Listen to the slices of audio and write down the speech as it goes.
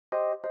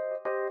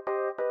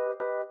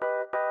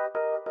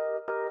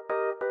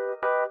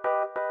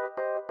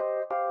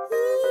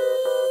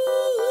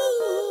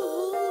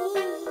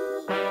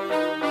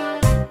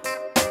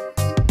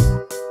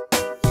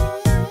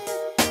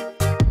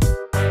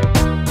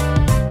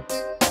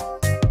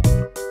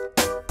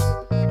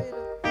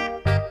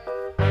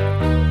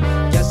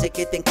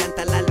te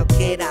encanta la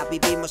loquera.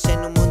 Vivimos en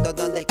un mundo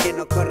donde el que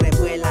no corre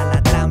vuela.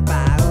 La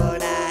trampa,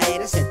 ahora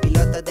eres el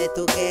piloto de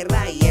tu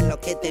guerra, y en lo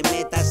que te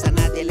metas a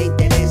nadie le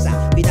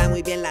interesa. Cuida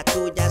muy bien la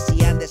tuya,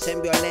 si andes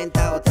en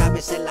violenta otra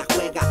vez en la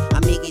juega.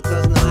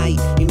 Amiguitos no hay,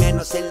 y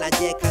menos en la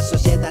yeca.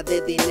 Sociedad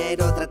de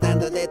dinero,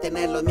 tratando de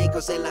tener los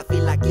micos en la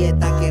fila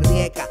quieta que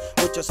riega.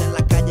 Muchos en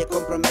la calle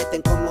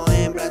comprometen como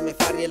hembras. Me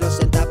farrié los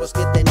centavos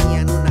que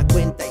tenían una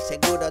cuenta, y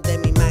seguro de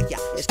mi magia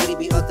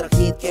escribí otro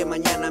hit que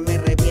mañana me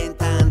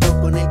revienta. Ando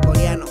con el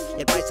coreano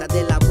y el paisa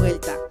de la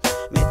vuelta.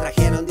 Me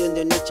trajeron de un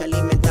nicho,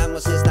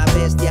 alimentamos esta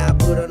bestia.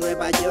 Puro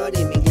Nueva York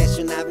y mi inglés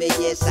una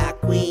belleza.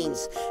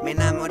 Queens, me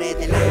enamoré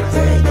de la más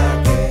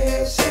bella.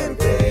 Que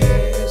siempre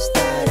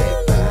estaré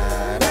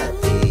para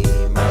ti,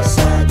 más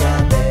allá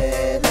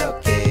de lo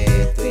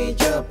que tú y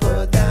yo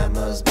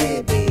podamos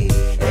vivir.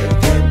 El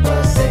tiempo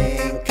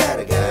se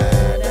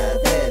encargará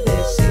de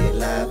decir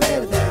la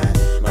verdad.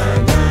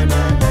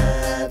 Mañana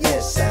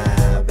nadie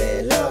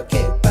sabe lo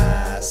que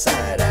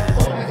pasará.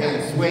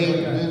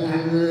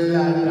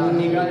 La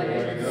amiga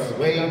de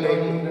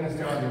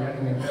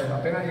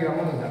apenas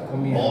llegamos nos da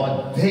comida.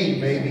 All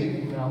day,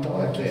 baby. Una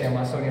mujer que se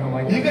llama Sonia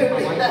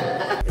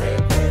Recuerda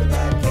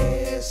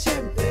que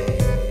siempre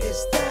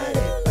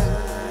estaré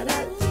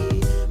para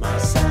ti,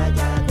 más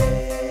allá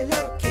de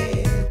lo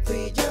que tú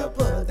y yo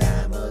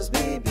podamos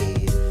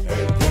vivir.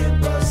 El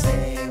tiempo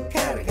se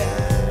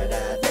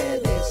encargará de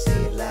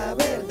decir la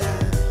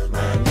verdad.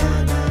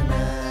 Mañana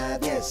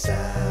nadie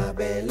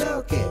sabe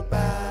lo que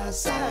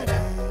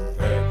pasará.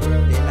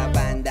 De la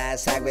banda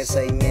Zawer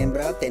soy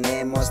miembro,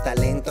 tenemos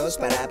talentos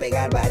para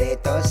pegar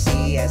baretos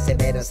y a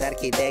severos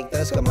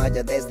arquitectos. Como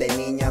yo desde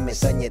niño me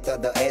soñé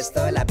todo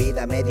esto, la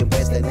vida me dio un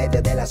puesto en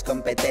medio de las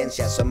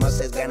competencias. Somos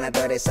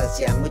ganadores,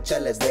 hacia mucho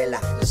les duela.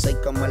 Yo soy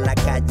como la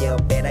Calle,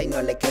 opera y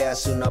no le creo a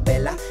su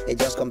novela.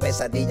 Ellos con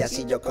pesadillas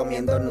y yo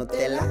comiendo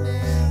Nutella.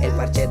 El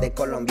parche de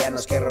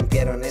colombianos que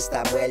rompieron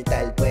esta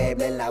vuelta. El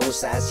pueblo en la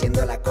USA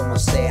haciéndola como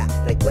sea.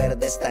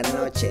 Recuerda esta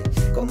noche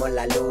como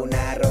la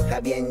luna roja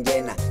bien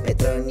llena.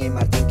 Petronio y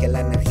Martín, que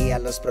la energía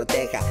los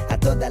proteja. A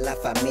toda la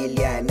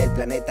familia en el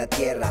planeta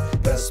Tierra.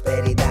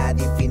 Prosperidad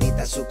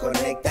infinita su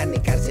conecta. Ni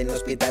cárcel ni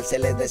hospital se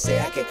les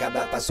desea, que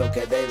cada paso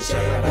que den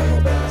sea para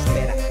mover las